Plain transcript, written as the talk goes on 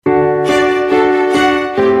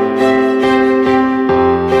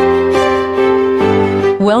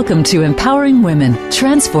Welcome to Empowering Women,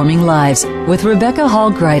 Transforming Lives with Rebecca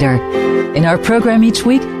Hall-Gruyter. In our program each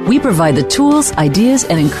week, we provide the tools, ideas,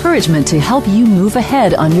 and encouragement to help you move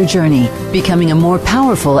ahead on your journey, becoming a more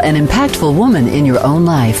powerful and impactful woman in your own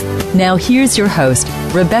life. Now here's your host,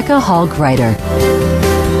 Rebecca Hall-Gruyter.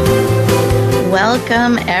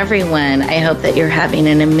 Welcome, everyone. I hope that you're having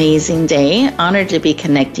an amazing day. Honored to be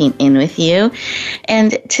connecting in with you.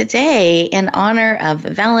 And today, in honor of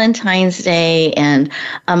Valentine's Day and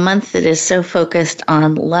a month that is so focused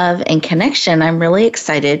on love and connection, I'm really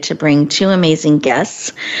excited to bring two amazing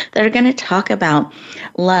guests that are going to talk about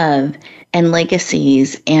love and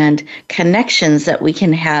legacies and connections that we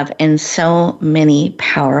can have in so many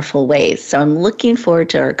powerful ways. So I'm looking forward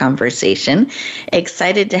to our conversation.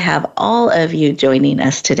 Excited to have all of you joining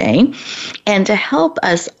us today. And to help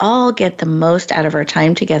us all get the most out of our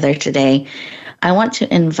time together today, I want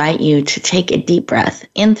to invite you to take a deep breath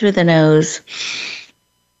in through the nose,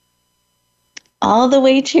 all the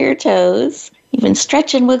way to your toes. Even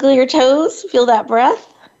stretch and wiggle your toes. Feel that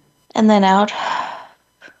breath. And then out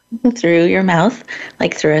through your mouth,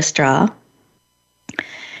 like through a straw.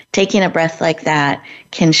 Taking a breath like that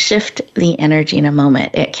can shift the energy in a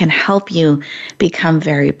moment. It can help you become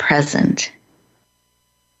very present.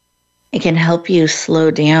 It can help you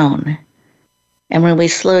slow down. And when we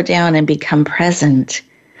slow down and become present,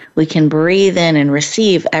 we can breathe in and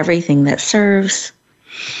receive everything that serves.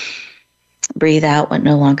 Breathe out what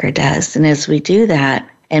no longer does. And as we do that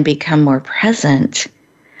and become more present,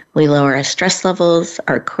 we lower our stress levels,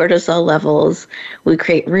 our cortisol levels. We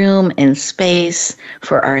create room and space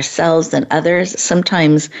for ourselves and others.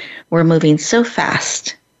 Sometimes we're moving so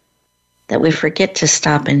fast that we forget to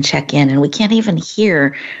stop and check in, and we can't even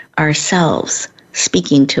hear ourselves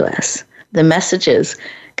speaking to us, the messages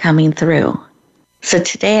coming through. So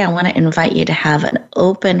today I want to invite you to have an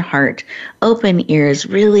open heart, open ears,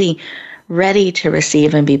 really ready to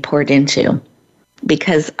receive and be poured into,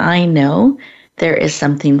 because I know there is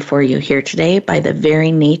something for you here today by the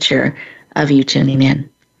very nature of you tuning in.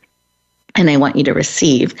 And I want you to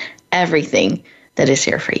receive everything that is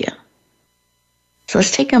here for you. So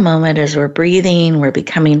let's take a moment as we're breathing, we're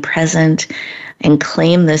becoming present, and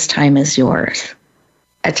claim this time as yours.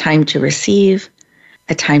 A time to receive,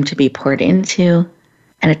 a time to be poured into,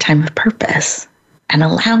 and a time of purpose and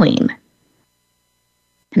allowing.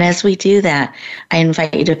 And as we do that, I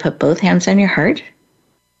invite you to put both hands on your heart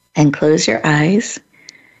and close your eyes.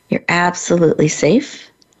 You're absolutely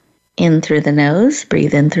safe. In through the nose.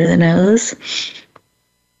 Breathe in through the nose.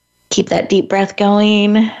 Keep that deep breath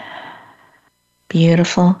going.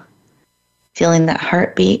 Beautiful. Feeling that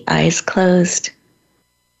heartbeat, eyes closed.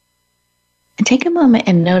 And take a moment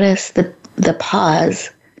and notice the pause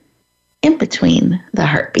in between the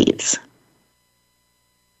heartbeats.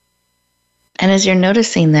 And as you're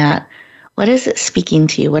noticing that, what is it speaking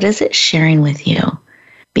to you? What is it sharing with you?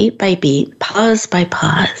 Beat by beat, pause by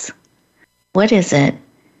pause. What is it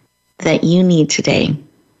that you need today,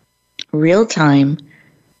 real time,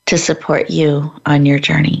 to support you on your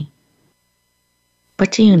journey?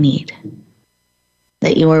 What do you need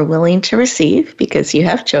that you are willing to receive because you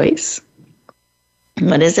have choice?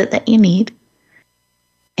 What is it that you need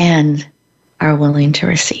and are willing to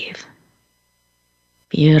receive?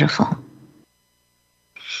 Beautiful.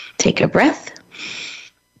 Take a breath.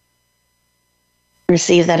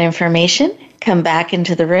 Receive that information, come back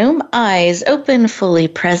into the room, eyes open, fully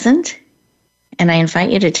present, and I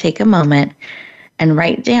invite you to take a moment and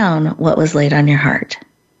write down what was laid on your heart,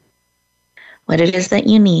 what it is that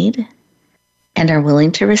you need and are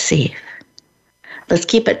willing to receive. Let's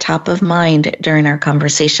keep it top of mind during our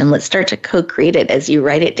conversation. Let's start to co-create it as you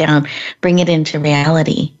write it down, bring it into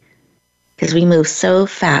reality, because we move so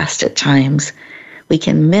fast at times, we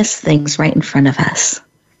can miss things right in front of us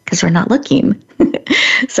because we're not looking.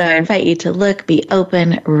 So I invite you to look, be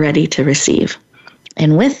open, ready to receive.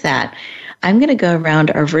 And with that, I'm going to go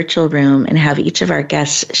around our virtual room and have each of our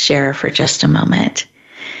guests share for just a moment.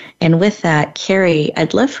 And with that, Carrie,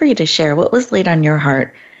 I'd love for you to share what was laid on your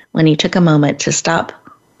heart when you took a moment to stop,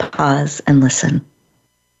 pause, and listen.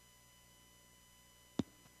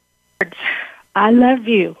 I love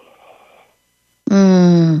you.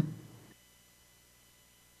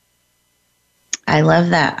 I love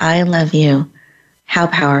that. I love you. How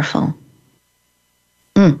powerful.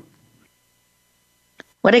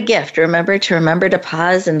 What a gift. Remember to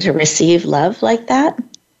pause and to receive love like that.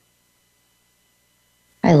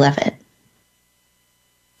 I love it.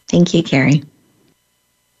 Thank you, Carrie.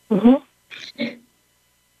 Mm-hmm.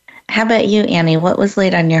 How about you, Annie? What was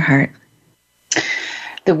laid on your heart?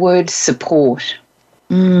 The word support.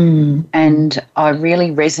 And I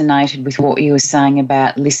really resonated with what you were saying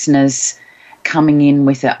about listeners coming in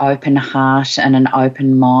with an open heart and an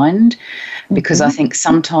open mind, because I think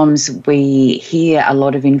sometimes we hear a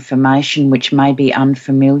lot of information which may be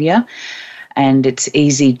unfamiliar, and it's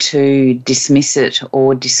easy to dismiss it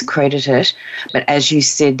or discredit it. But as you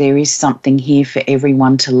said, there is something here for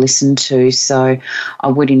everyone to listen to. So I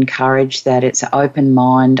would encourage that. It's open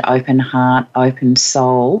mind, open heart, open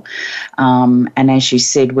soul. And as you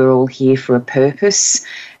said, we're all here for a purpose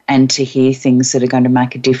and to hear things that are going to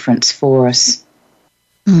make a difference for us.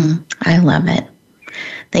 I love it.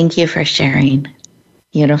 Thank you for sharing.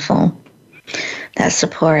 Beautiful. That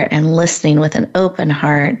support and listening with an open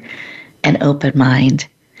heart and open mind.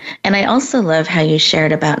 And I also love how you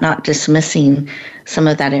shared about not dismissing some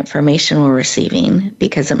of that information we're receiving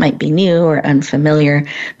because it might be new or unfamiliar,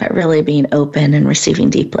 but really being open and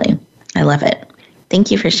receiving deeply. I love it.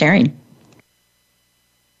 Thank you for sharing.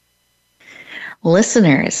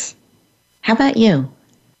 Listeners, how about you?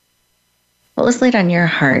 What was laid on your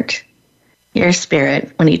heart, your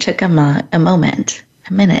spirit, when you took a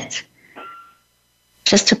minute,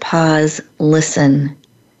 just to pause, listen,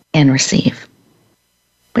 and receive?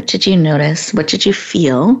 What did you notice? What did you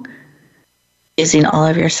feel? Using all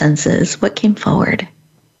of your senses, what came forward?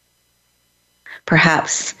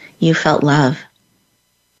 Perhaps you felt love.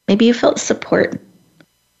 Maybe you felt support.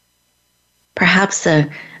 Perhaps a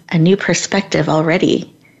new perspective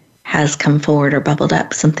already has come forward or bubbled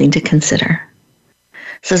up, something to consider.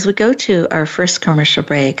 So as we go to our first commercial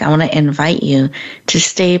break, I want to invite you to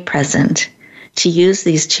stay present, to use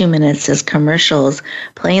these 2 minutes as commercials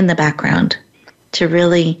play in the background, to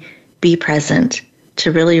really be present,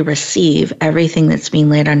 to really receive everything that's being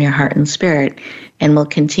laid on your heart and spirit. And we'll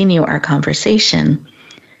continue our conversation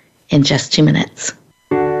in just 2 minutes.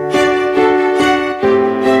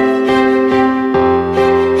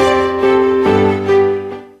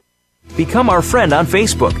 Become our friend on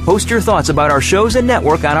Facebook. Post your thoughts about our shows and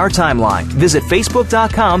network on our timeline. Visit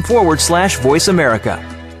facebook.com/Voice America.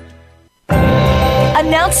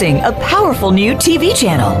 Announcing a powerful new TV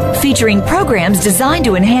channel featuring programs designed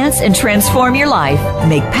to enhance and transform your life.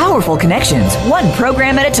 Make powerful connections, one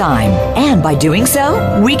program at a time. And by doing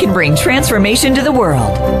so, we can bring transformation to the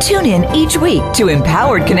world. Tune in each week to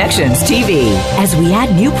Empowered Connections TV as we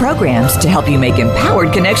add new programs to help you make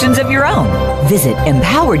empowered connections of your own. Visit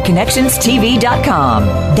EmpoweredConnectionsTV.com.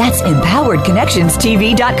 That's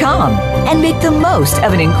EmpoweredConnectionsTV.com. And make the most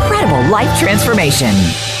of an incredible life transformation.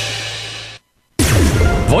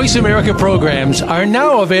 Voice America programs are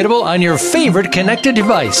now available on your favorite connected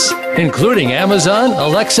device, including Amazon,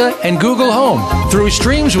 Alexa, and Google Home. Through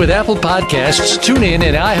streams with Apple Podcasts, TuneIn,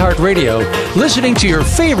 and iHeartRadio, listening to your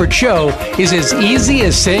favorite show is as easy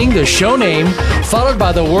as saying the show name followed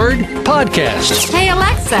by the word podcast. Hey,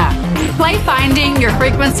 Alexa, play Finding Your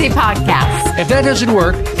Frequency podcast. If that doesn't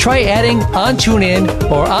work, try adding on TuneIn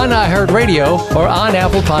or on iHeartRadio or on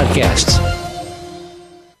Apple Podcasts.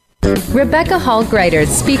 Rebecca Hall Greider's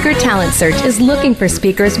Speaker Talent Search is looking for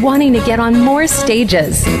speakers wanting to get on more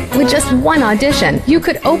stages. With just one audition, you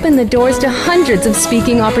could open the doors to hundreds of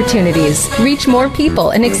speaking opportunities, reach more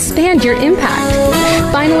people, and expand your impact.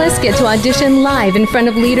 Finalists get to audition live in front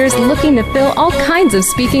of leaders looking to fill all kinds of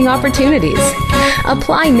speaking opportunities.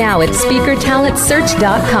 Apply now at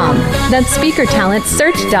SpeakerTalentSearch.com. That's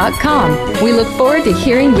SpeakerTalentSearch.com. We look forward to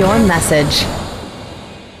hearing your message.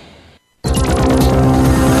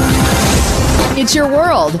 It's your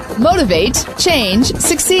world. Motivate, change,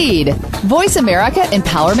 succeed.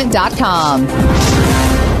 VoiceAmericaEmpowerment.com.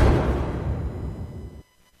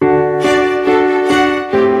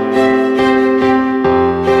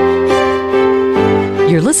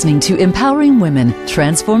 You're listening to Empowering Women,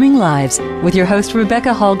 Transforming Lives with your host,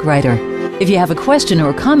 Rebecca Hall Greider. If you have a question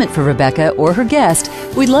or comment for Rebecca or her guest,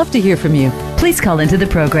 we'd love to hear from you. Please call into the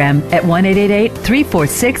program at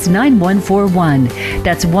 1-888-346-9141.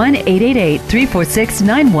 That's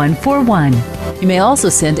 1-888-346-9141. You may also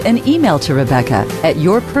send an email to Rebecca at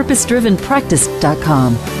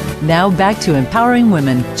yourpurposedrivenpractice.com. Now back to Empowering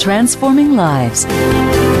Women, Transforming Lives.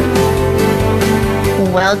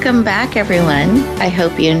 Welcome back, everyone. I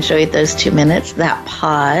hope you enjoyed those 2 minutes, that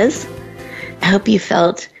pause. I hope you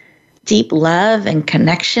felt deep love and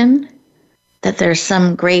connection, that there's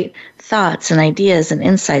some great thoughts and ideas and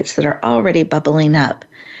insights that are already bubbling up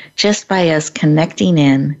just by us connecting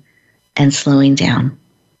in and slowing down.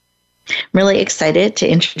 I'm really excited to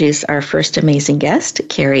introduce our first amazing guest,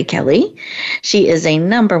 Carrie Kelly. She is a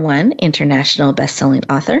 #1 international best-selling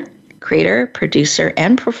author, creator, producer,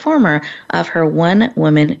 and performer of her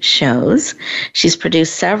one-woman shows. She's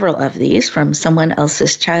produced several of these, from Someone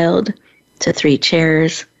Else's Child to 3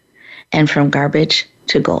 chairs, and From Garbage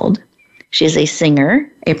to Gold. She's a singer,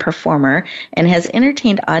 a performer, and has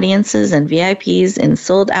entertained audiences and VIPs in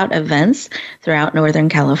sold-out events throughout Northern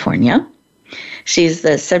California. She's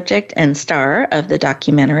the subject and star of the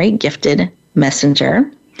documentary Gifted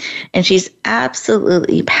Messenger, and she's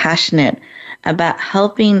absolutely passionate about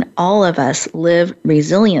helping all of us live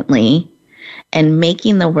resiliently and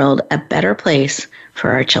making the world a better place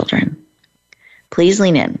for our children. Please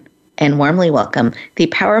lean in and warmly welcome the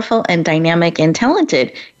powerful and dynamic and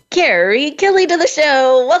talented Carrie Kelly to the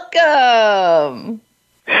show. Welcome.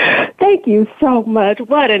 Thank you so much.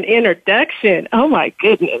 What an introduction. Oh, my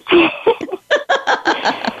goodness. I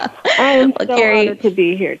am so Carrie, honored to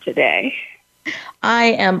be here today. I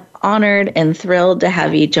am honored and thrilled to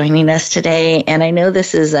have you joining us today. And I know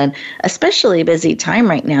this is an especially busy time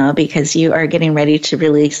right now because you are getting ready to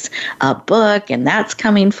release a book, and that's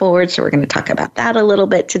coming forward. So we're going to talk about that a little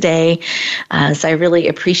bit today. So I really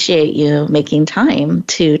appreciate you making time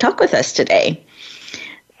to talk with us today.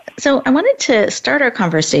 So I wanted to start our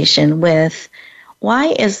conversation with, why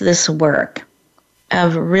is this work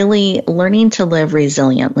of really learning to live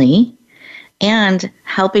resiliently and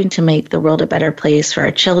helping to make the world a better place for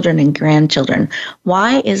our children and grandchildren,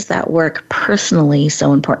 why is that work personally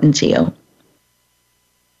so important to you?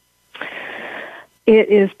 It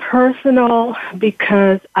is personal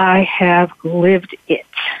because I have lived it.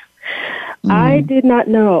 I did not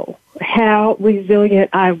know how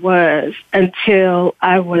resilient I was until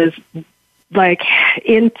I was like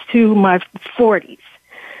into my 40s.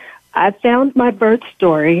 I found my birth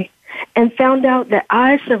story and found out that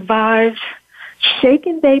I survived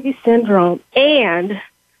shaken baby syndrome and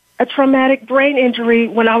a traumatic brain injury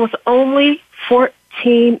when I was only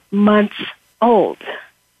 14 months old.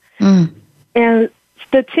 And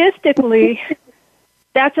statistically,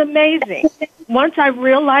 that's amazing. Once I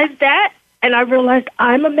realized that, and I realized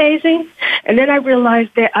I'm amazing, and then I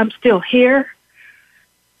realized that I'm still here,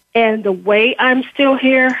 and the way I'm still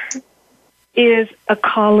here is a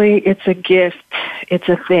calling, it's a gift, it's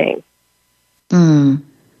a thing.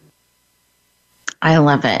 I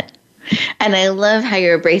love it. And I love how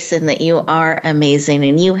you're embracing that you are amazing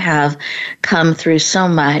and you have come through so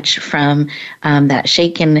much from that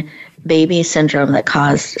shaken baby syndrome that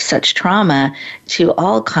caused such trauma to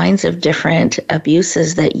all kinds of different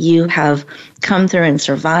abuses that you have come through and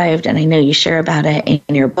survived. And I know you share about it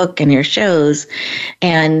in your book and your shows.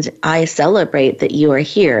 And I celebrate that you are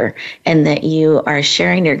here and that you are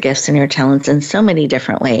sharing your gifts and your talents in so many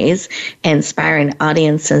different ways, inspiring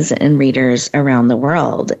audiences and readers around the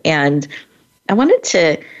world. And I wanted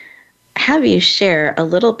to have you share a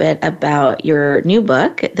little bit about your new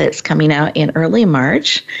book that's coming out in early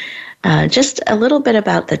March. Just a little bit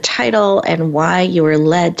about the title and why you were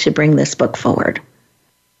led to bring this book forward.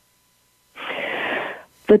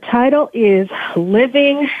 The title is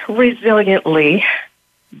Living Resiliently,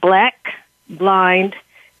 Black, Blind,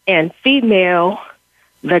 and Female,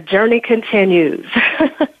 The Journey Continues.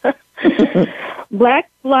 Black,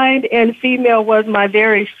 Blind, and Female was my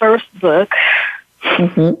very first book.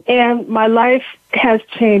 And my life has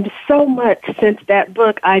changed so much since that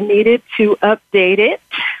book. I needed to update it.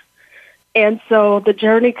 And so the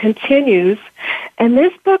journey continues. And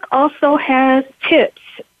this book also has tips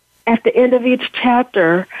at the end of each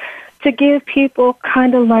chapter to give people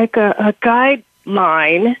kind of like a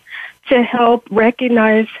guideline to help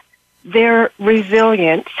recognize their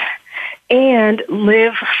resilience and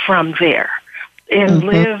live from there. And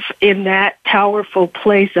live in that powerful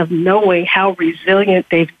place of knowing how resilient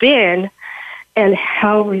they've been and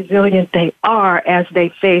how resilient they are as they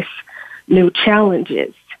face new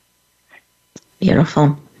challenges.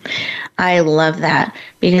 Beautiful. I love that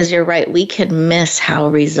because you're right. We could miss how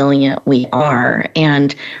resilient we are,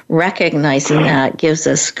 and recognizing that gives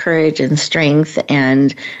us courage and strength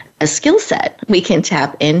and a skill set we can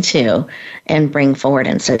tap into and bring forward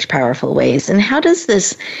in such powerful ways. And how does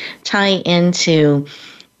this tie into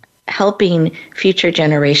helping future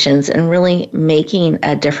generations and really making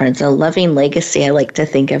a difference, a loving legacy? I like to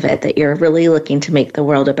think of it, that you're really looking to make the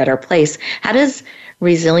world a better place. How does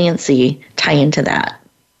resiliency tie into that?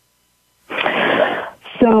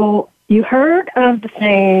 So you heard of the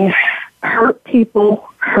saying, hurt people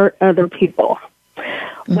hurt other people.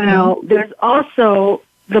 Well, there's also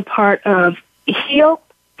the part of heal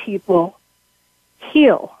people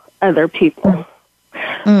heal other people.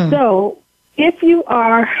 So if you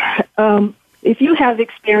are, if you have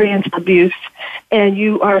experienced abuse and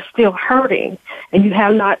you are still hurting and you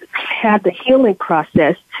have not had the healing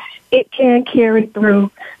process, it can carry through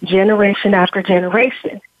generation after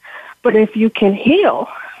generation. But if you can heal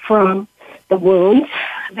from the wounds,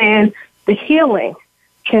 then the healing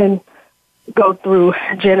can go through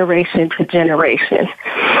generation to generation.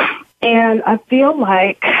 And I feel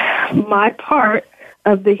like my part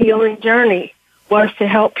of the healing journey was to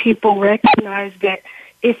help people recognize that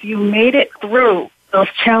if you made it through those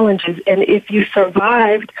challenges and if you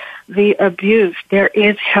survived the abuse, there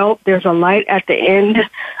is help. There's a light at the end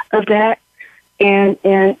of that. And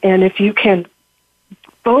if you can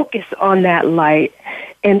focus on that light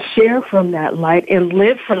and share from that light and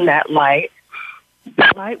live from that light,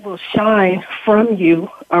 the light will shine from you,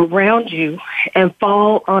 around you, and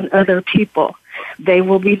fall on other people. They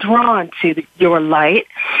will be drawn to your light,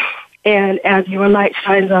 and as your light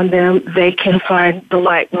shines on them, they can find the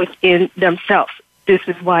light within themselves. This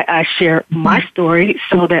is why I share my story,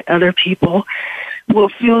 so that other people will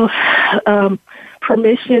feel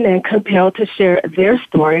permission and compelled to share their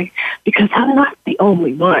story, because I'm not the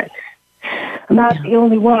only one. I'm not the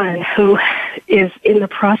only one who is in the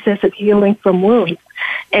process of healing from wounds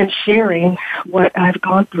and sharing what I've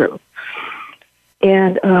gone through.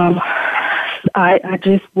 And I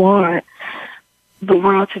just want the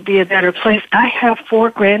world to be a better place. I have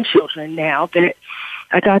 4 grandchildren now that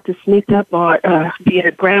I got to sneak up on being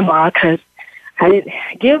a grandma, because I didn't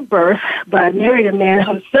give birth, but I married a man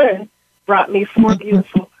whose son brought me 4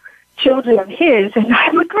 beautiful children of his, and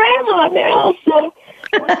I'm a grandma now. So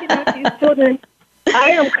looking at these children,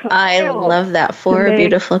 I am compelled. I love that. 4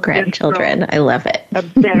 beautiful grandchildren. I love it. A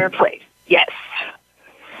better place. Yes.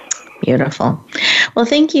 Beautiful. Well,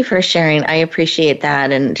 thank you for sharing. I appreciate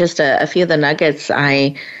that. And just a few of the nuggets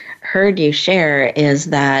I heard you share is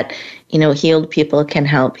that, healed people can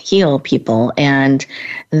help heal people, and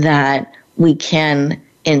that we can,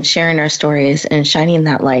 in sharing our stories and shining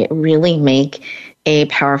that light, really make a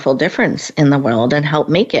powerful difference in the world and help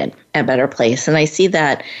make it a better place. And I see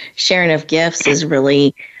that sharing of gifts is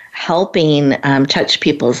really helping touch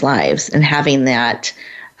people's lives, and having that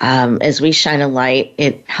as we shine a light,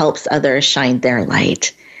 it helps others shine their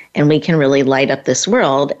light. And we can really light up this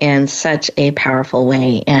world in such a powerful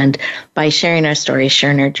way. And by sharing our stories,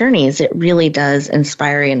 sharing our journeys, it really does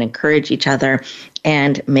inspire and encourage each other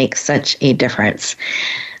and make such a difference.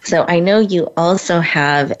 So I know you also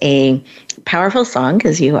have a powerful song,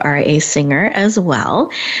 because you are a singer as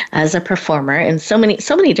well as a performer, and so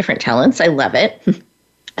many different talents. I love it.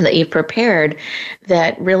 That you've prepared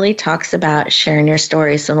that really talks about sharing your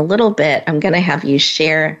story. So in a little bit, I'm going to have you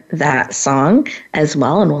share that song as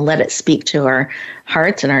well, and we'll let it speak to our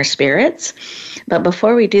hearts and our spirits. But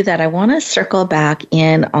before we do that, I want to circle back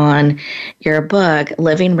in on your book,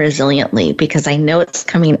 Living Resiliently, because I know it's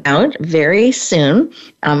coming out very soon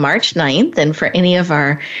on March 9th. And for any of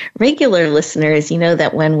our regular listeners, you know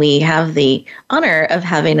that when we have the honor of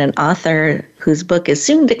having an author whose book is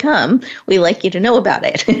soon to come, we like you to know about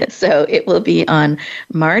it. So it will be on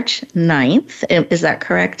March 9th. Is that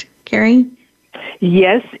correct, Carrie?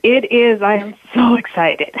 Yes, it is. I am so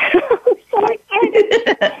excited. So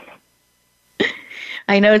excited.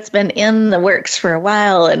 I know it's been in the works for a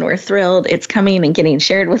while, and we're thrilled it's coming and getting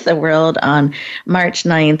shared with the world on March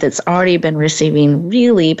 9th. It's already been receiving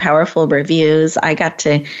really powerful reviews. I got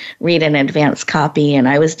to read an advance copy, and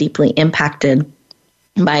I was deeply impacted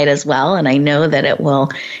by it as well. And I know that it will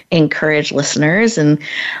encourage listeners. And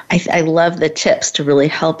I love the tips to really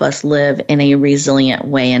help us live in a resilient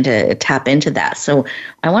way and to tap into that. So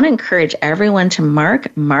I want to encourage everyone to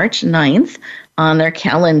mark March 9th on their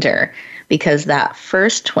calendar, because that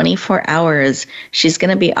first 24 hours, she's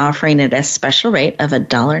going to be offering it a special rate of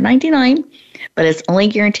 $1.99, but it's only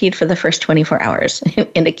guaranteed for the first 24 hours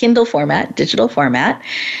in a Kindle format, digital format.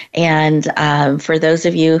 And for those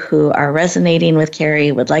of you who are resonating with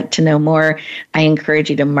Carrie, would like to know more, I encourage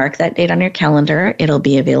you to mark that date on your calendar. It'll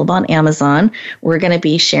be available on Amazon. We're going to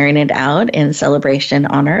be sharing it out in celebration,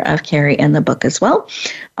 honor of Carrie and the book as well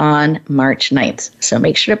on March 9th. So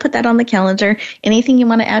make sure to put that on the calendar. Anything you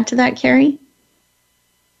want to add to that, Carrie?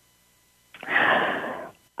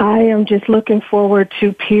 I am just looking forward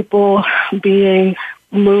to people being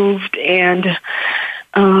moved and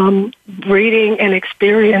reading and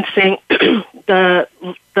experiencing the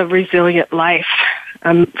resilient life.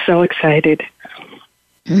 I'm so excited.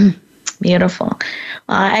 Beautiful.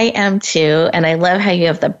 Well, I am too, and I love how you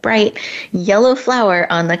have the bright yellow flower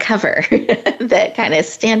on the cover that kind of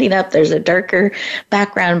standing up. There's a darker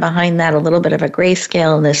background behind that, a little bit of a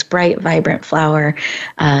grayscale, and this bright, vibrant flower,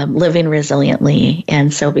 living resiliently.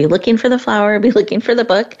 And so be looking for the flower, be looking for the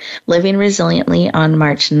book, Living Resiliently, on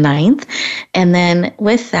March 9th. And then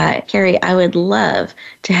with that, Carrie, I would love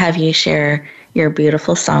to have you share your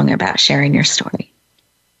beautiful song about sharing your story.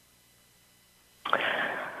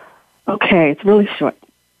 Okay, it's really short.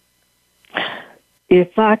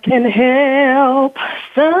 If I can help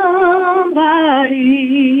somebody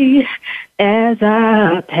as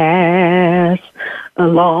I pass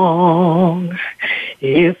along,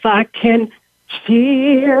 if I can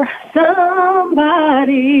cheer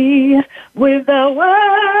somebody with a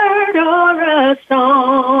word or a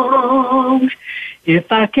song, if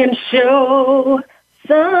I can show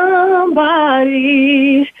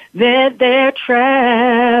somebody that they're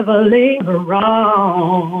traveling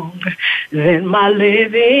wrong, then my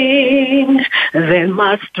living, then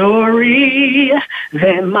my story,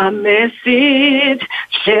 then my message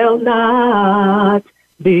shall not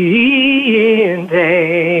be in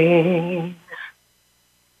vain.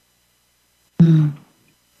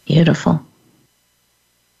 Beautiful.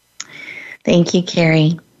 Thank you,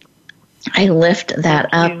 Carrie. I lift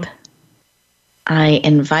that up. I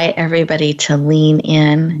invite everybody to lean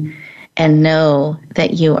in and know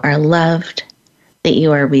that you are loved, that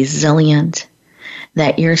you are resilient,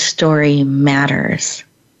 that your story matters.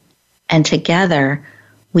 And together,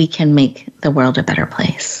 we can make the world a better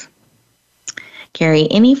place. Carrie,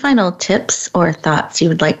 any final tips or thoughts you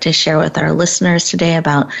would like to share with our listeners today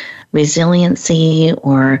about resiliency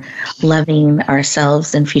or loving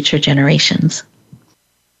ourselves and future generations?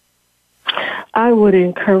 I would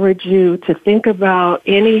encourage you to think about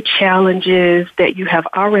any challenges that you have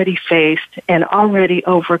already faced and already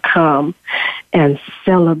overcome and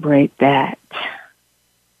celebrate that.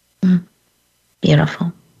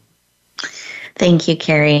 Beautiful. Thank you,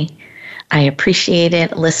 Carrie. I appreciate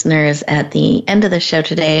it. Listeners, at the end of the show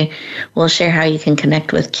today, we'll share how you can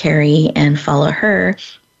connect with Carrie and follow her,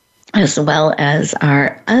 as well as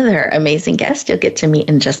our other amazing guest you'll get to meet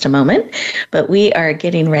in just a moment. But we are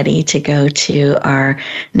getting ready to go to our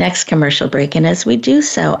next commercial break. And as we do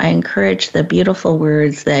so, I encourage the beautiful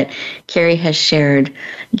words that Carrie has shared.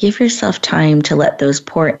 Give yourself time to let those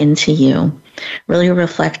pour into you. Really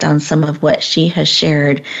reflect on some of what she has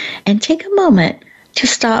shared and take a moment to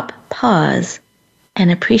stop, pause, and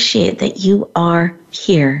appreciate that you are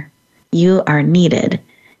here. You are needed.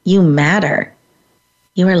 You matter.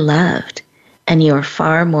 You are loved, and you are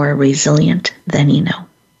far more resilient than you know.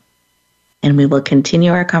 And we will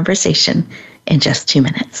continue our conversation in just 2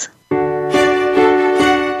 minutes.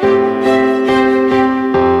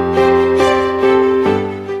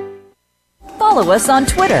 Follow us on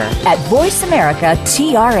Twitter at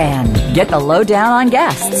VoiceAmericaTRN. Get the lowdown on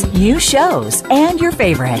guests, new shows, and your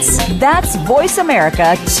favorites. That's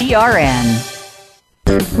VoiceAmericaTRN.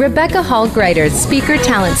 Rebecca Hall Greider's Speaker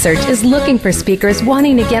Talent Search is looking for speakers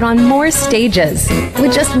wanting to get on more stages.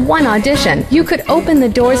 With just one audition, you could open the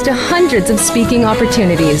doors to hundreds of speaking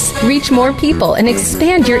opportunities, reach more people, and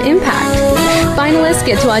expand your impact. Finalists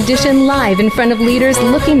get to audition live in front of leaders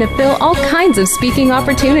looking to fill all kinds of speaking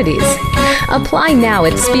opportunities. Apply now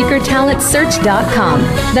at SpeakerTalentSearch.com.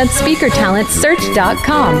 That's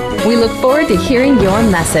SpeakerTalentSearch.com. We look forward to hearing your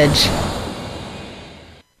message.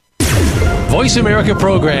 Voice America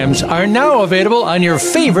programs are now available on your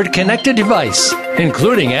favorite connected device,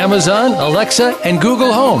 including Amazon, Alexa, and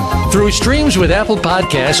Google Home. Through streams with Apple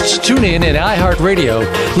Podcasts, TuneIn, and iHeartRadio,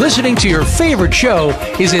 listening to your favorite show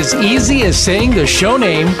is as easy as saying the show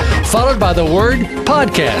name followed by the word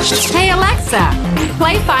podcast. Hey, Alexa,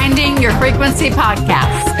 play Finding Your Frequency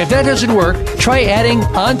podcast. If that doesn't work, try adding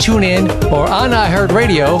on TuneIn or on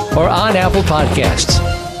iHeartRadio or on Apple Podcasts.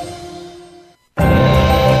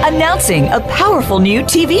 Announcing a powerful new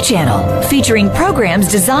TV channel featuring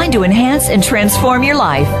programs designed to enhance and transform your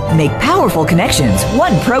life. Make powerful connections,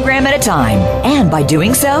 one program at a time. And by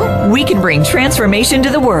doing so, we can bring transformation to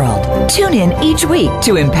the world. Tune in each week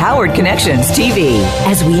to Empowered Connections TV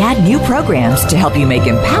as we add new programs to help you make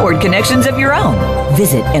empowered connections of your own.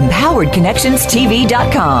 Visit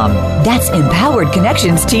EmpoweredConnectionsTV.com. That's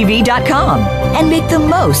EmpoweredConnectionsTV.com. And make the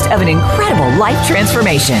most of an incredible life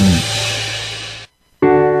transformation.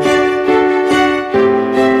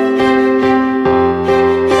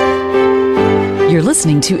 You're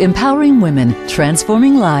listening to Empowering Women,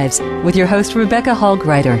 Transforming Lives with your host, Rebecca Hall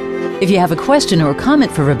Greider. If you have a question or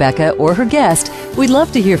comment for Rebecca or her guest, we'd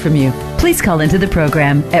love to hear from you. Please call into the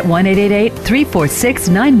program at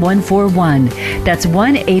 1-888-346-9141. That's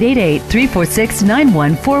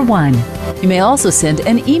 1-888-346-9141. You may also send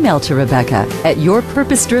an email to Rebecca at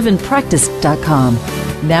yourpurposedrivenpractice.com.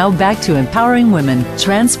 Now back to Empowering Women,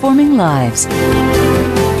 Transforming Lives.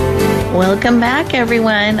 Welcome back,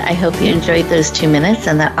 everyone. I hope you enjoyed those 2 minutes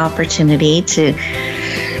and that opportunity to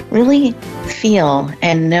really feel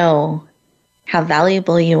and know how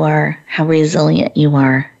valuable you are, how resilient you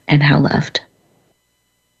are, and how loved.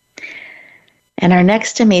 And our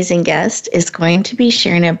next amazing guest is going to be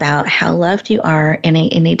sharing about how loved you are in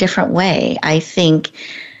a different way. I think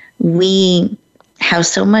we have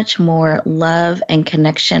so much more love and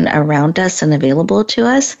connection around us and available to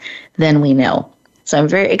us than we know. So I'm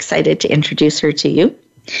very excited to introduce her to you.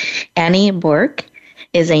 Annie Bork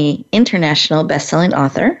is an international best-selling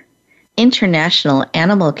author, international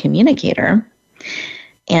animal communicator,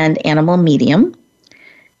 and animal medium.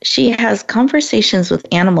 She has conversations with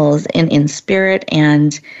animals in spirit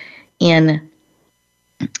and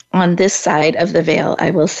on this side of the veil,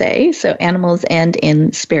 I will say, so animals and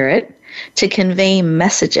in spirit, to convey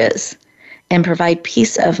messages and provide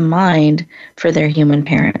peace of mind for their human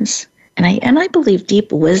parents. And I believe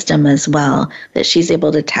deep wisdom as well that she's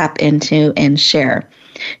able to tap into and share.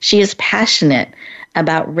 She is passionate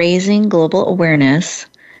about raising global awareness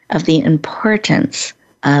of the importance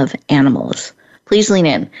of animals. Please lean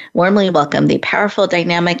in. Warmly welcome the powerful,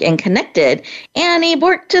 dynamic, and connected Annie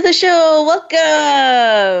Bork to the show.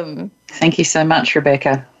 Welcome. Thank you so much,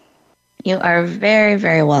 Rebecca. You are very,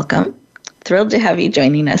 very welcome. Thrilled to have you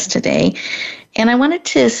joining us today. And I wanted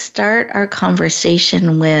to start our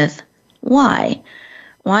conversation with why.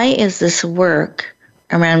 Why is this work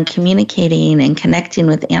around communicating and connecting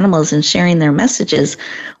with animals and sharing their messages,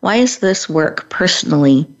 why is this work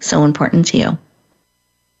personally so important to you?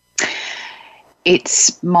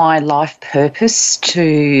 It's my life purpose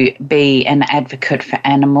to be an advocate for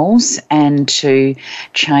animals and to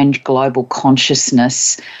change global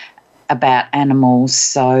consciousness about animals.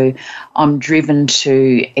 So I'm driven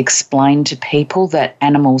to explain to people that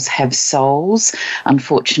animals have souls.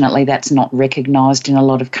 Unfortunately, that's not recognised in a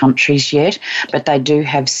lot of countries yet, but they do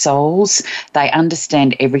have souls. They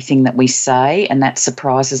understand everything that we say, and that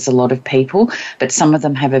surprises a lot of people, but some of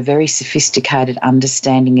them have a very sophisticated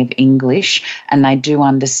understanding of English, and they do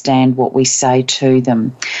understand what we say to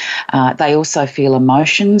them. They also feel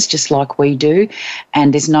emotions just like we do,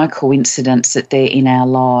 and there's no coincidence that they're in our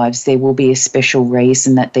lives. There will be a special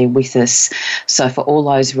reason that they're with us. So for all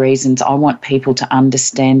those reasons, I want people to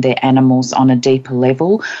understand their animals on a deeper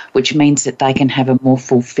level, which means that they can have a more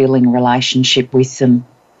fulfilling relationship with them.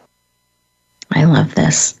 I love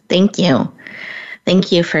this. Thank you.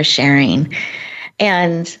 Thank you for sharing.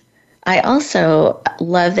 And I also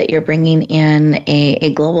love that you're bringing in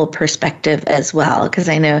a global perspective as well, because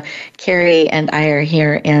I know Carrie and I are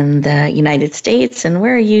here in the United States. And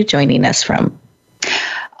where are you joining us from?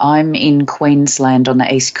 I'm in Queensland on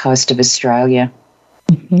the east coast of Australia.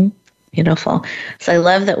 Mm-hmm. Beautiful. So I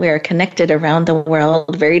love that we are connected around the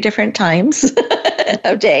world, very different times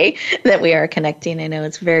of day that we are connecting. I know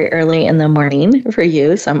it's very early in the morning for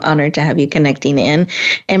you, so I'm honored to have you connecting in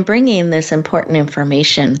and bringing this important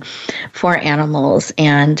information for animals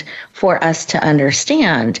and for us to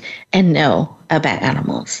understand and know about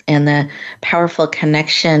animals and the powerful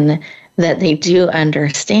connection that they do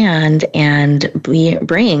understand and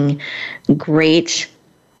bring great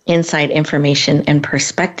insight, information, and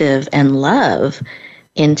perspective and love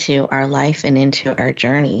into our life and into our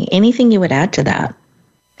journey. Anything you would add to that?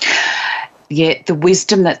 Yeah, the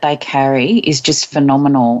wisdom that they carry is just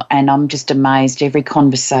phenomenal, and I'm just amazed every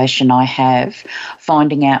conversation I have,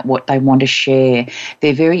 finding out what they want to share.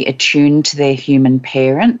 They're very attuned to their human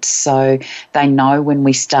parents, so they know when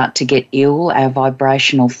we start to get ill, our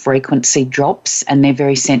vibrational frequency drops, and they're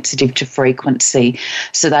very sensitive to frequency,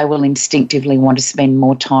 so they will instinctively want to spend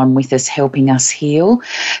more time with us, helping us heal.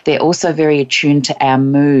 They're also very attuned to our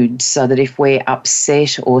moods, so that if we're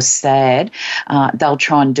upset or sad, they'll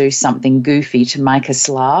try and do something goofy to make us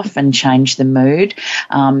laugh and change the mood.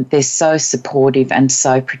 They're so supportive and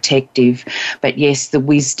so protective. But yes, the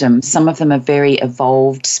wisdom, some of them are very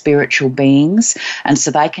evolved spiritual beings, and so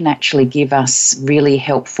they can actually give us really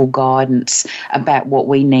helpful guidance about what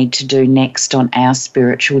we need to do next on our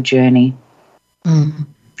spiritual journey.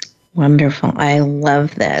 Wonderful. I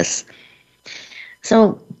love this.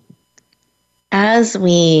 So as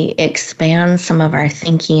we expand some of our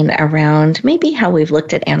thinking around maybe how we've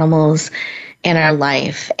looked at animals in our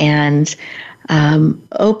life and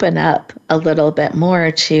open up a little bit more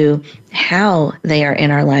to how they are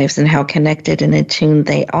in our lives and how connected and attuned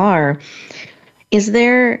they are, is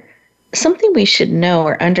there something we should know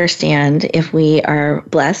or understand if we are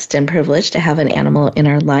blessed and privileged to have an animal in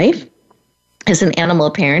our life? As an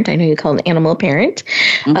animal parent, I know you call it an animal parent,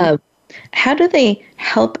 how do they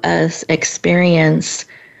help us experience,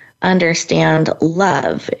 understand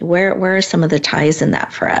love? Where are some of the ties in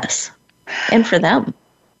that for us and for them?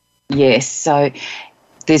 Yes, so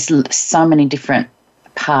there's so many different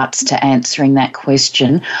parts to answering that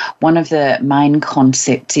question. One of the main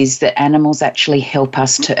concepts is that animals actually help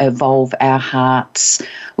us to evolve our hearts,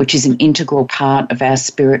 which is an integral part of our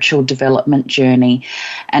spiritual development journey.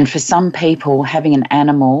 And for some people, having an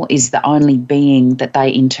animal is the only being that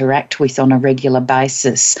they interact with on a regular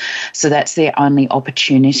basis. So that's their only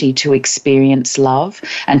opportunity to experience love,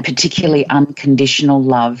 and particularly unconditional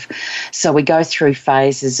love. So we go through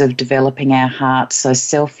phases of developing our hearts. So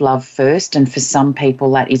self-love first, and for some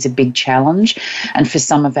people that is a big challenge. And for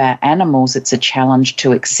some of our animals, it's a challenge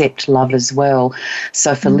to accept love as well.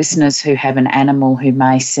 So for listeners who have an animal who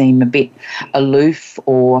may seem a bit aloof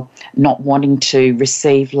or not wanting to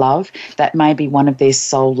receive love, that may be one of their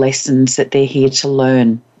soul lessons that they're here to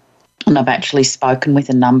learn. And I've actually spoken with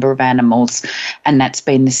a number of animals, and that's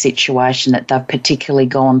been the situation, that they've particularly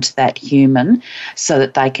gone to that human so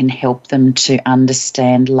that they can help them to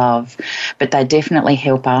understand love. But they definitely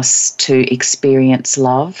help us to experience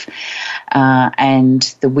love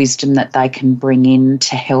and the wisdom that they can bring in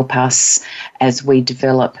to help us as we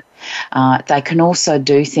develop. They can also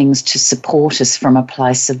do things to support us from a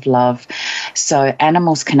place of love. So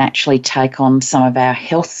animals can actually take on some of our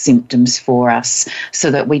health symptoms for us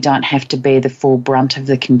so that we don't have to bear the full brunt of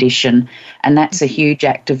the condition. And that's a huge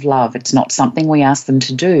act of love. It's not something we ask them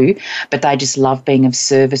to do, but they just love being of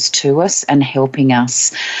service to us and helping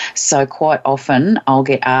us. So quite often I'll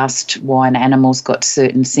get asked why an animal's got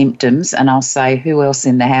certain symptoms, and I'll say, who else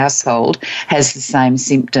in the household has the same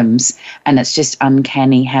symptoms? And it's just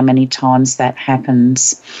uncanny how many times that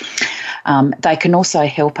happens. They can also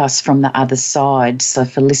help us from the other side. So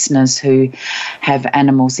for listeners who have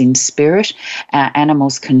animals in spirit, our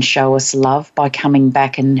animals can show us love by coming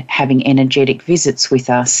back and having energetic visits with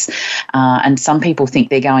us. And some people think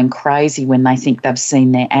they're going crazy when they think they've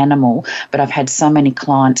seen their animal, but I've had so many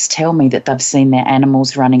clients tell me that they've seen their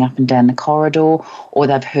animals running up and down the corridor, or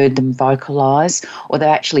they've heard them vocalise, or they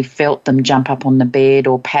actually felt them jump up on the bed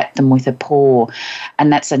or pat them with a paw.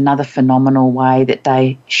 And that's another phenomenal way that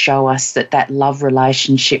they show us that love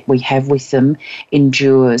relationship we have with them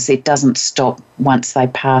endures. It doesn't stop once they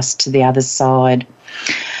pass to the other side.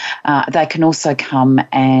 They can also come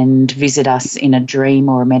and visit us in a dream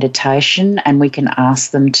or a meditation, and we can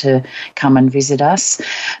ask them to come and visit us.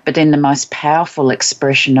 But then the most powerful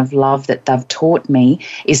expression of love that they've taught me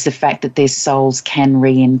is the fact that their souls can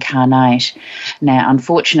reincarnate. Now,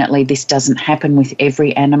 unfortunately, this doesn't happen with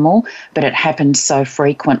every animal, but it happens so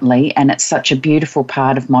frequently, and it's such a beautiful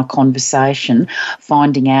part of my conversation,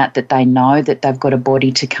 finding out that they know that they've got a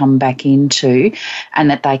body to come back into and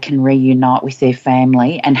that they can reunite with their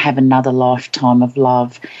family and have another lifetime of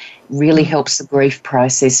love. Really helps the grief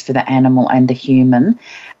process for the animal and the human,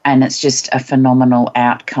 and it's just a phenomenal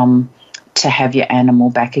outcome to have your animal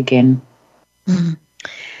back again.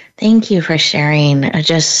 Thank you for sharing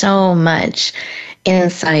just so much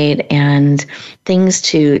insight and things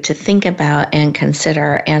to think about and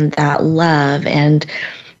consider, and that love and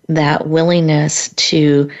that willingness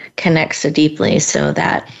to connect so deeply, so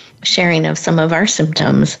that sharing of some of our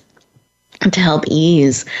symptoms to help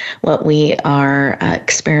ease what we are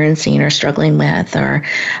experiencing or struggling with, or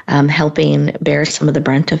helping bear some of the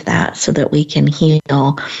brunt of that so that we can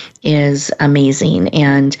heal, is amazing.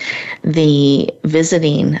 And the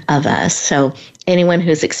visiting of us, so anyone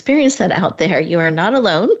who's experienced that out there, you are not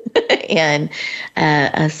alone. And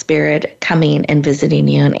a spirit coming and visiting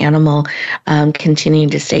you, an animal continuing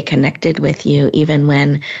to stay connected with you even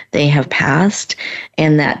when they have passed,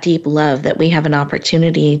 and that deep love that we have an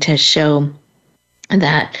opportunity to show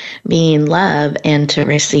that being love and to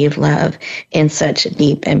receive love in such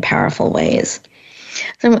deep and powerful ways.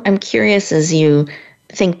 So I'm curious, as you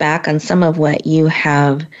think back on some of what you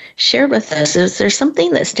have shared with us, is there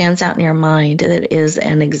something that stands out in your mind that is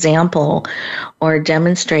an example or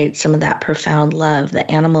demonstrates some of that profound love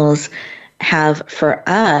that animals have for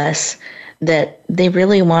us that they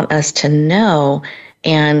really want us to know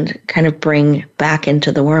and kind of bring back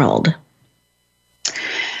into the world?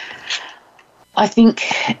 I think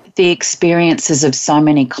the experiences of so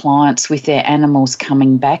many clients with their animals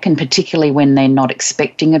coming back, and particularly when they're not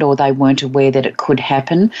expecting it or they weren't aware that it could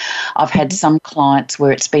happen. I've had some clients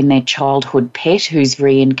where it's been their childhood pet who's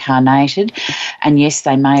reincarnated, and yes,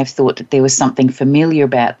 they may have thought that there was something familiar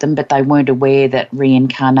about them, but they weren't aware that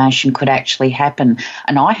reincarnation could actually happen.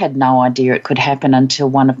 And I had no idea it could happen until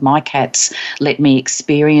one of my cats let me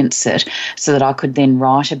experience it, so that I could then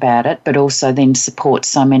write about it, but also then support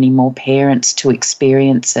so many more parents to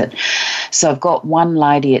experience it. So I've got one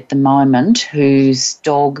lady at the moment whose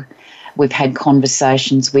dog we've had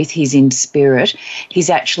conversations with. He's in spirit. He's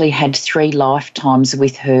actually had 3 lifetimes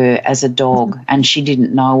with her as a dog, and she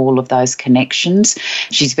didn't know all of those connections.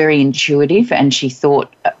 She's very intuitive, and she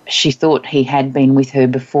thought he had been with her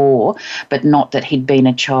before, but not that he'd been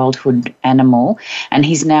a childhood animal. And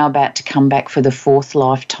he's now about to come back for the 4th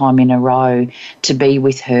lifetime in a row to be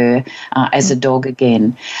with her as a dog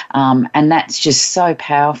again. And that's just so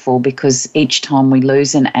powerful, because each time we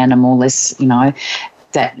lose an animal, there's,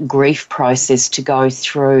 that grief process to go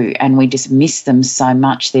through, and we just miss them so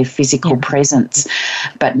much, their physical presence.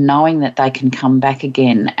 But knowing that they can come back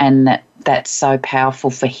again, and that's so powerful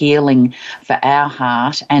for healing for our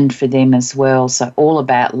heart and for them as well. So all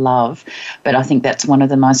about love. But I think that's one of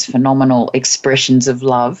the most phenomenal expressions of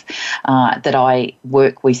love that I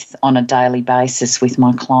work with on a daily basis with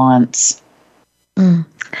my clients.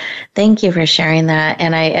 Thank you for sharing that.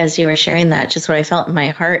 And as you were sharing that, just what I felt in my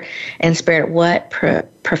heart and spirit, what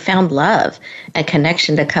profound love and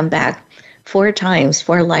connection to come back 4 times,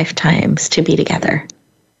 4 lifetimes to be together.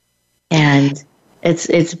 And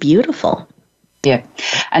it's beautiful. Yeah.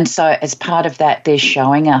 And so as part of that, they're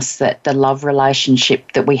showing us that the love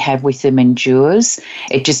relationship that we have with them endures.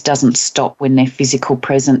 It just doesn't stop when their physical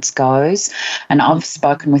presence goes. And I've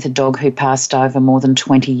spoken with a dog who passed over more than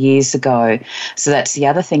 20 years ago. So that's the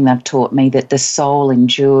other thing they've taught me, that the soul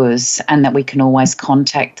endures and that we can always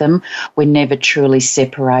contact them. We're never truly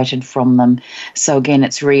separated from them. So again,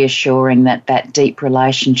 it's reassuring that that deep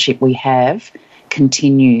relationship we have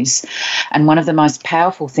continues. And one of the most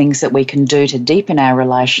powerful things that we can do to deepen our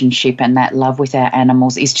relationship and that love with our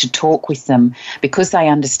animals is to talk with them, because they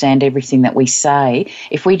understand everything that we say.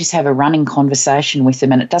 If we just have a running conversation with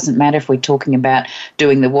them, and it doesn't matter if we're talking about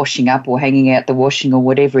doing the washing up or hanging out the washing or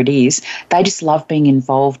whatever it is, they just love being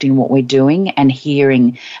involved in what we're doing and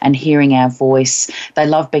hearing our voice. They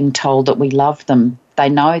love being told that we love them. They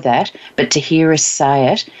know that, but to hear us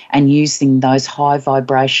say it and using those high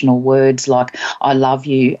vibrational words like, I love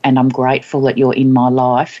you and I'm grateful that you're in my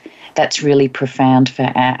life, that's really profound for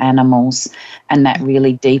our animals, and that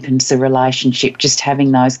really deepens the relationship, just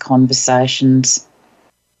having those conversations.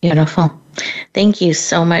 Beautiful. Thank you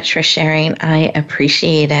so much for sharing. I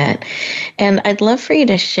appreciate it. And I'd love for you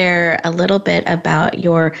to share a little bit about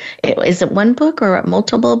is it one book or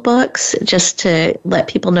multiple books, just to let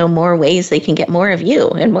people know more ways they can get more of you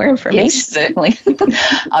and more information? Yes, certainly.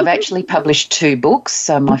 I've actually published 2 books.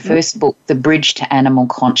 So my first book, The Bridge to Animal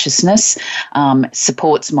Consciousness,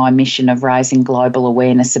 supports my mission of raising global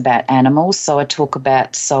awareness about animals. So I talk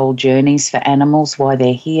about soul journeys for animals, why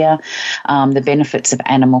they're here, the benefits of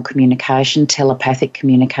animal communication, telepathic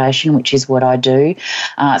communication, which is what I do,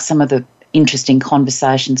 some of the interesting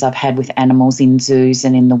conversations I've had with animals in zoos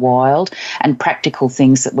and in the wild, and practical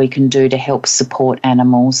things that we can do to help support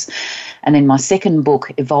animals. And then my second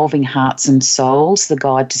book, Evolving Hearts and Souls, The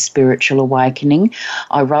Guide to Spiritual Awakening,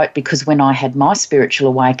 I wrote because when I had my spiritual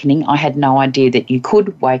awakening, I had no idea that you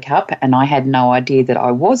could wake up, and I had no idea that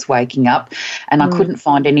I was waking up, and I couldn't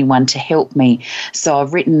find anyone to help me. So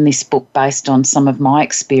I've written this book based on some of my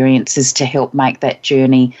experiences to help make that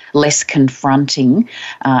journey less confronting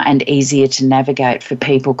and easier to navigate for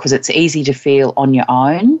people, because it's easy to feel on your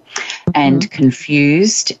own and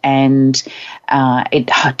confused, and it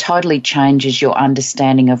totally changes your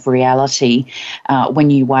understanding of reality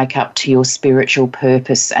when you wake up to your spiritual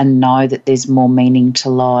purpose and know that there's more meaning to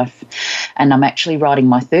life. And I'm actually writing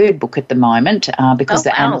my 3rd book at the moment because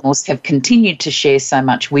the animals have continued to share so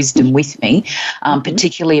much wisdom with me,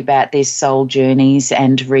 particularly about their soul journeys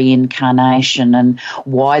and reincarnation and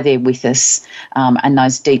why they're with us, and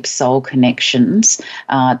those deep soul connections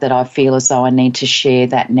that I feel as though I need to share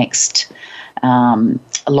that next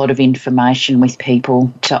a lot of information with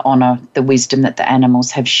people to honour the wisdom that the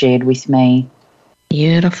animals have shared with me.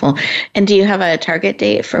 Beautiful. And do you have a target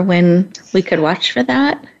date for when we could watch for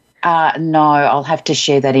that? No, I'll have to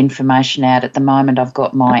share that information out. At the moment, I've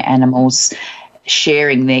got my animals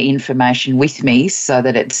sharing their information with me so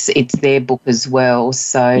that it's their book as well.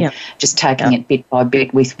 So just taking it bit by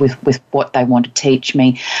bit with what they want to teach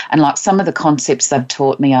me. And like some of the concepts they've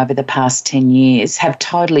taught me over the past 10 years have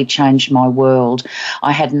totally changed my world.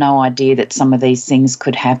 I had no idea that some of these things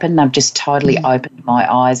could happen. They've just totally opened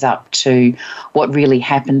my eyes up to what really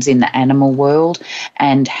happens in the animal world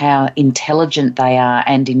and how intelligent they are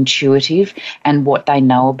and intuitive, and what they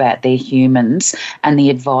know about their humans and the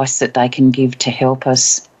advice that they can give to help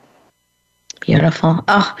us. Beautiful.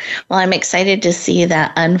 Oh, well, I'm excited to see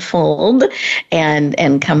that unfold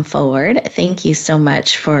and come forward. Thank you so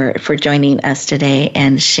much for joining us today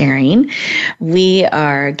and sharing. We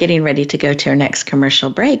are getting ready to go to our next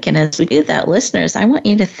commercial break. And as we do that, listeners, I want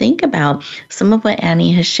you to think about some of what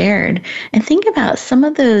Annie has shared and think about some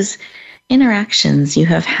of those interactions you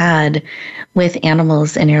have had with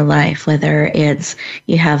animals in your life, whether it's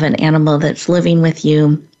you have an animal that's living with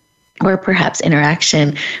you, or perhaps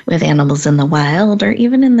interaction with animals in the wild or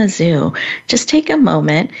even in the zoo. Just take a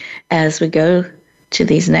moment as we go to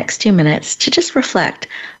these next 2 minutes to just reflect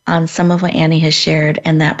on some of what Annie has shared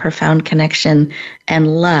and that profound connection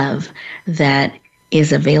and love that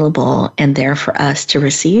is available and there for us to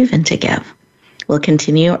receive and to give. We'll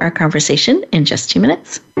continue our conversation in just 2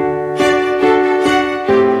 minutes.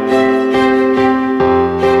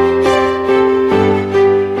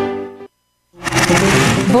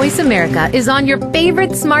 Voice America is on your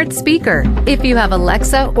favorite smart speaker. If you have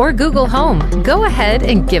Alexa or Google Home, go ahead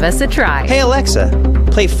and give us a try. Hey Alexa,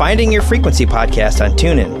 play Finding Your Frequency podcast on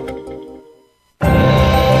TuneIn.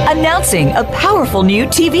 Announcing a powerful new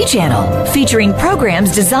TV channel featuring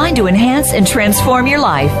programs designed to enhance and transform your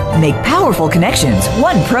life. Make powerful connections,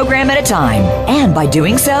 one program at a time. And by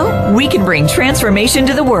doing so, we can bring transformation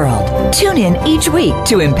to the world. Tune in each week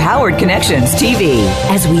to Empowered Connections TV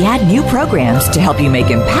as we add new programs to help you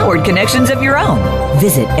make empowered connections of your own.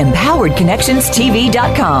 Visit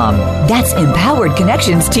empoweredconnectionstv.com. That's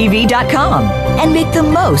empoweredconnectionstv.com. And make the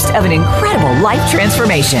most of an incredible life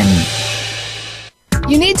transformation.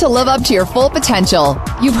 You need to live up to your full potential.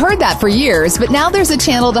 You've heard that for years, but now there's a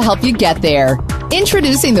channel to help you get there.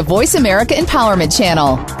 Introducing the Voice America Empowerment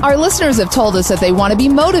Channel. Our listeners have told us that they want to be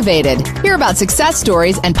motivated, hear about success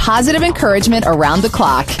stories, and positive encouragement around the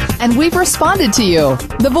clock. And we've responded to you.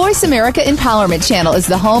 The Voice America Empowerment Channel is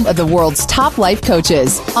the home of the world's top life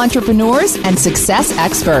coaches, entrepreneurs, and success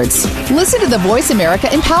experts. Listen to the Voice America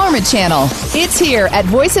Empowerment Channel. It's here at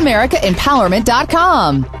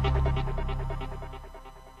voiceamericaempowerment.com.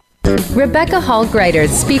 Rebecca Hall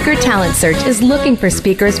Greider's Speaker Talent Search is looking for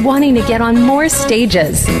speakers wanting to get on more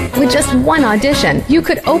stages. With just one audition, you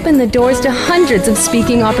could open the doors to hundreds of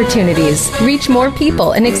speaking opportunities, reach more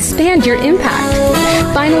people, and expand your impact.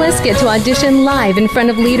 Finalists get to audition live in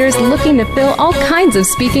front of leaders looking to fill all kinds of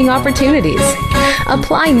speaking opportunities.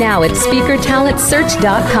 Apply now at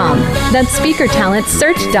SpeakerTalentSearch.com. That's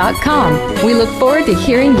SpeakerTalentSearch.com. We look forward to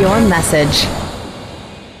hearing your message.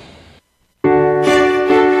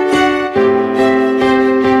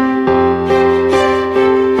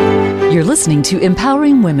 You're listening to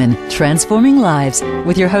Empowering Women, Transforming Lives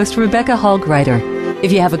with your host, Rebecca Hall Greider.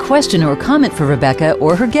 If you have a question or comment for Rebecca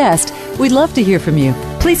or her guest, we'd love to hear from you.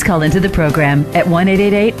 Please call into the program at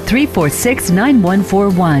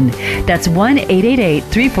 1-888-346-9141. That's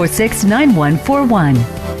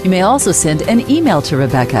 1-888-346-9141. You may also send an email to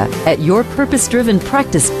Rebecca at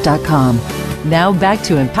yourpurposedrivenpractice.com. Now back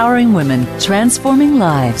to Empowering Women, Transforming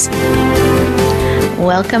Lives.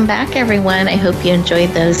 Welcome back, everyone. I hope you enjoyed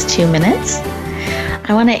those 2 minutes.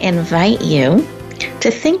 I want to invite you to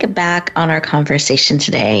think back on our conversation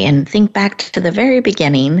today and think back to the very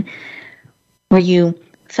beginning where you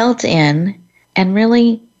felt in and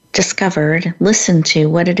really discovered, listened to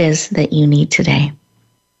what it is that you need today,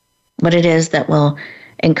 what it is that will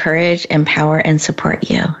encourage, empower, and support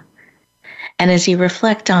you. And as you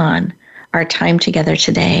reflect on our time together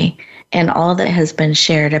today, and all that has been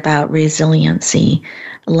shared about resiliency,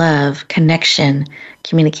 love, connection,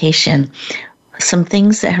 communication, some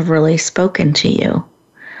things that have really spoken to you.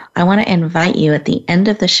 I want to invite you at the end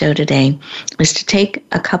of the show today is to take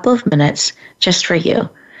a couple of minutes just for you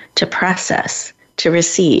to process, to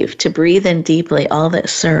receive, to breathe in deeply all that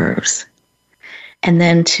serves, and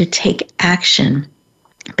then to take action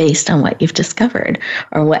based on what you've discovered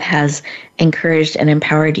or what has encouraged and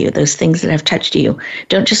empowered you, those things that have touched you.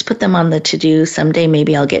 Don't just put them on the to-do, someday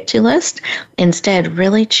maybe I'll get to list. Instead,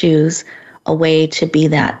 really choose a way to be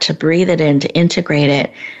that, to breathe it in, to integrate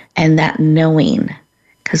it, and that knowing.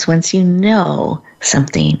 Because once you know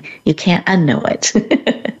something, you can't unknow it.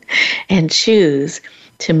 And choose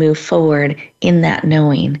to move forward in that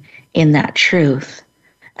knowing, in that truth,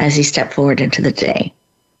 as you step forward into the day.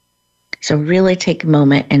 So really take a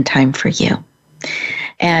moment and time for you.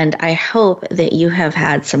 And I hope that you have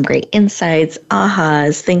had some great insights,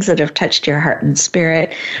 ahas, things that have touched your heart and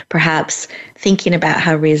spirit, perhaps thinking about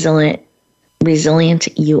how resilient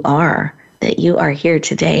you are, that you are here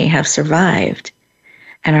today, have survived,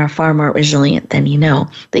 and are far more resilient than you know,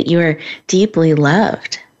 that you are deeply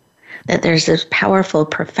loved, that there's this powerful,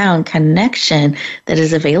 profound connection that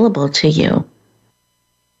is available to you.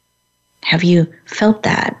 Have you felt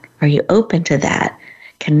that? Are you open to that?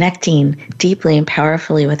 Connecting deeply and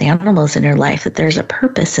powerfully with animals in your life, that there's a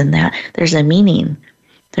purpose in that, there's a meaning,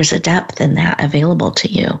 there's a depth in that available to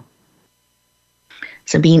you.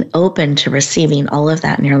 So being open to receiving all of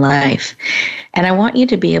that in your life. And I want you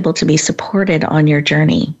to be able to be supported on your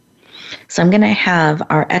journey. So I'm going to have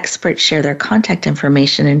our experts share their contact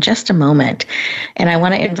information in just a moment. And I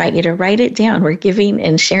want to invite you to write it down. We're giving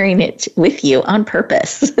and sharing it with you on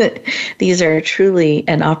purpose. These are truly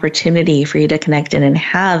an opportunity for you to connect in and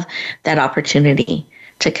have that opportunity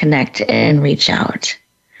to connect and reach out.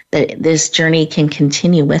 That this journey can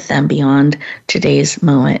continue with them beyond today's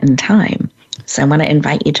moment in time. So I want to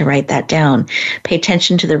invite you to write that down. Pay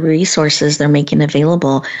attention to the resources they're making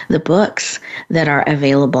available, the books that are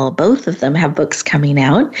available. Both of them have books coming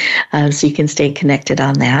out, so you can stay connected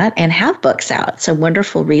on that and have books out. So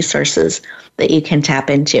wonderful resources that you can tap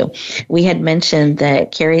into. We had mentioned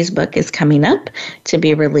that Carrie's book is coming up to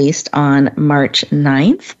be released on March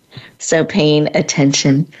 9th. So paying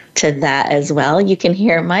attention to that as well. You can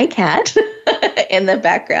hear my cat in the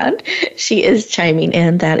background. She is chiming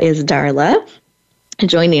in. That is Darla,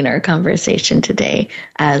 joining our conversation today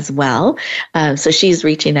as well. So she's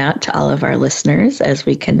reaching out to all of our listeners as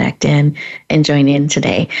we connect in and join in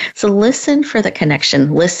today. So listen for the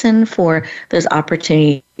connection. Listen for those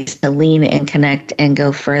opportunities to lean and connect and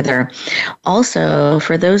go further. Also,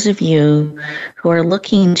 for those of you who are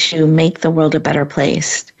looking to make the world a better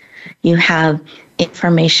place, you have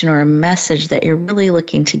information or a message that you're really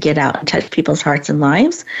looking to get out and touch people's hearts and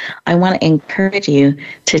lives, I want to encourage you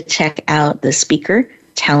to check out the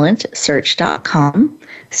speakertalentsearch.com,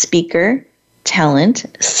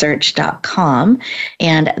 speakertalentsearch.com,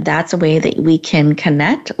 and that's a way that we can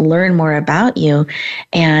connect, learn more about you,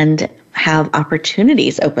 and have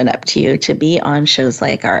opportunities open up to you to be on shows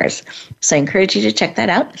like ours. So I encourage you to check that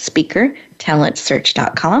out,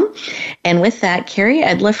 speakertalentsearch.com. And with that, Carrie,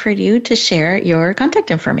 I'd love for you to share your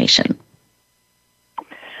contact information.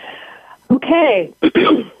 Okay.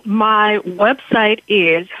 My website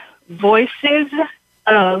is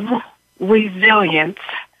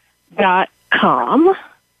voicesofresilience.com.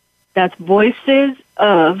 That's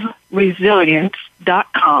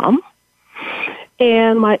voicesofresilience.com.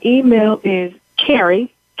 And my email is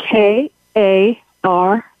Carrie, Kari,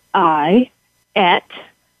 at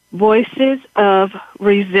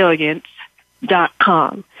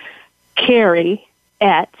voicesofresilience.com. Carrie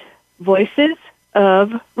at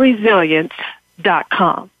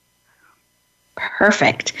voicesofresilience.com.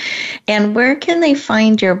 Perfect. And where can they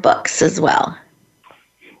find your books as well?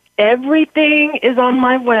 Everything is on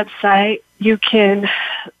my website. You can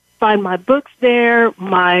find my books there,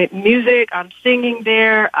 my music. I'm singing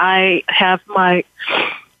there. I have my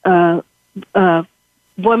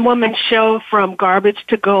one-woman show From Garbage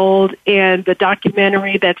to Gold, and the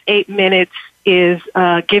documentary that's 8 minutes is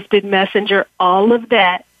Gifted Messenger. All of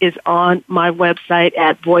that is on my website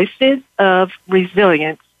at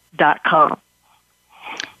voicesofresilience.com.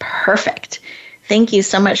 Perfect. Thank you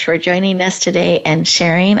so much for joining us today and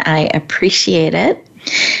sharing. I appreciate it.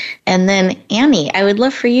 And then, Annie, I would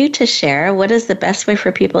love for you to share what is the best way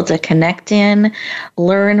for people to connect in,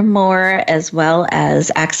 learn more, as well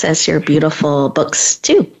as access your beautiful books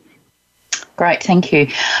too. Great, thank you.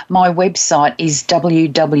 My website is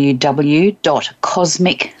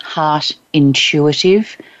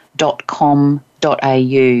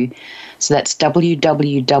www.cosmicheartintuitive.com.au. So that's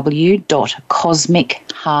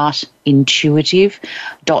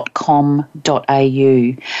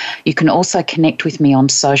www.cosmicheartintuitive.com.au. You can also connect with me on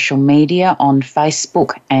social media on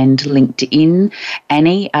Facebook and LinkedIn,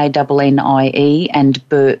 Annie, Annie, and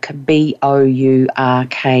Burke,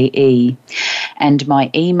 Bourke. And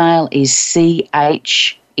my email is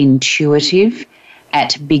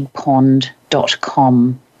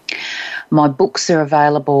chintuitive@bigpond.com. My books are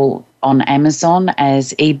available on Amazon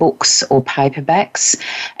as ebooks or paperbacks,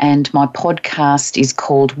 and my podcast is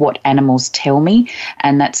called What Animals Tell Me,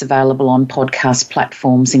 and that's available on podcast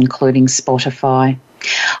platforms including Spotify.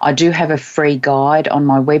 I do have a free guide on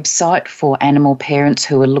my website for animal parents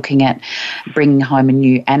who are looking at bringing home a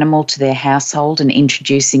new animal to their household and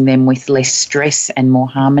introducing them with less stress and more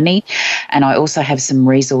harmony. And I also have some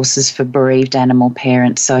resources for bereaved animal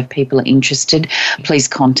parents. So if people are interested, please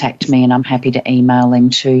contact me and I'm happy to email them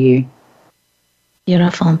to you.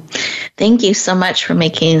 Beautiful. Thank you so much for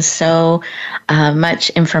making so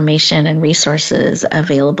much information and resources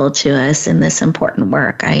available to us in this important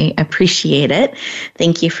work. I appreciate it.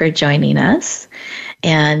 Thank you for joining us.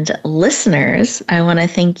 And listeners, I want to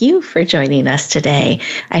thank you for joining us today.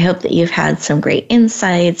 I hope that you've had some great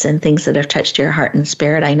insights and things that have touched your heart and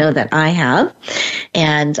spirit. I know that I have.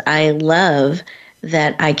 And I love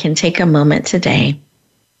that I can take a moment today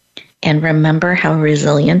and remember how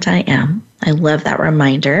resilient I am. I love that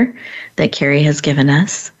reminder that Carrie has given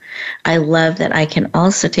us. I love that I can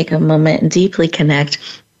also take a moment and deeply connect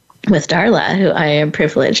with Darla, who I am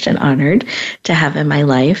privileged and honored to have in my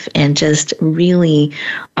life, and just really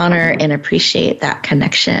honor and appreciate that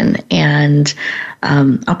connection and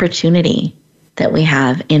opportunity that we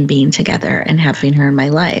have in being together and having her in my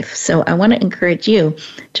life. So I want to encourage you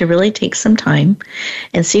to really take some time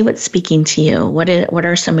and see what's speaking to you. What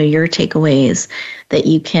are some of your takeaways that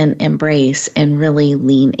you can embrace and really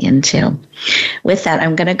lean into? With that,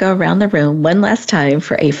 I'm going to go around the room one last time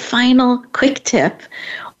for a final quick tip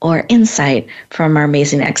or insight from our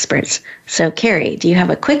amazing experts. So, Carrie, do you have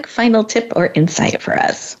a quick final tip or insight for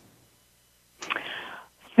us?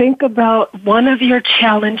 Think about one of your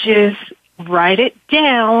challenges, write it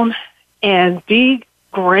down, and be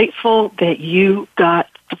grateful that you got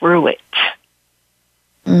through it.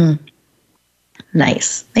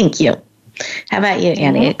 Nice. Thank you. How about you,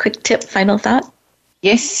 Annie? A quick tip, final thought?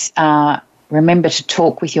 Yes. Remember to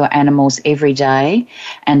talk with your animals every day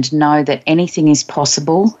and know that anything is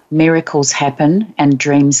possible, miracles happen, and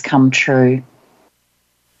dreams come true.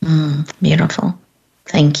 Beautiful.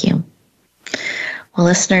 Thank you. Well,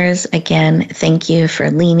 listeners, again, thank you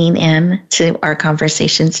for leaning in to our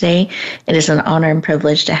conversation today. It is an honor and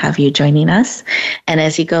privilege to have you joining us. And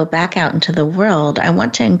as you go back out into the world, I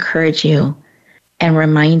want to encourage you and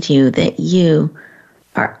remind you that you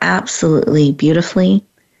are absolutely beautifully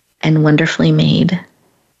and wonderfully made,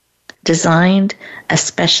 designed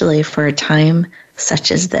especially for a time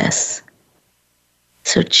such as this.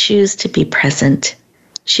 So choose to be present,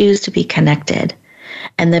 choose to be connected.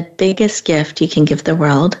 And the biggest gift you can give the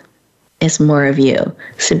world is more of you.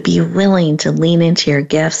 So be willing to lean into your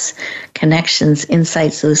gifts, connections,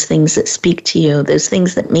 insights, those things that speak to you, those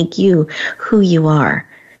things that make you who you are.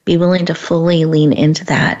 Be willing to fully lean into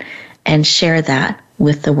that and share that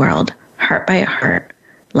with the world, heart by heart,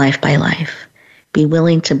 life by life. Be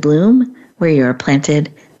willing to bloom where you are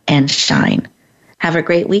planted and shine. Have a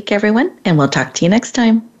great week, everyone, and we'll talk to you next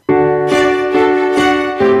time.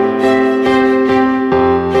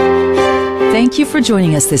 Thank you for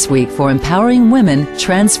joining us this week for Empowering Women,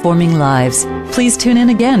 Transforming Lives. Please tune in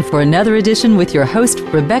again for another edition with your host,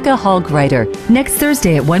 Rebecca Hall-Gruyter, next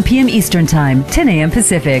Thursday at 1 p.m. Eastern Time, 10 a.m.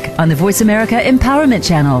 Pacific, on the Voice America Empowerment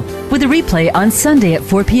Channel, with a replay on Sunday at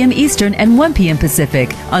 4 p.m. Eastern and 1 p.m.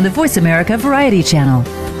 Pacific on the Voice America Variety Channel.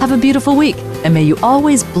 Have a beautiful week, and may you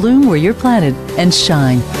always bloom where you're planted and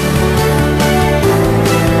shine.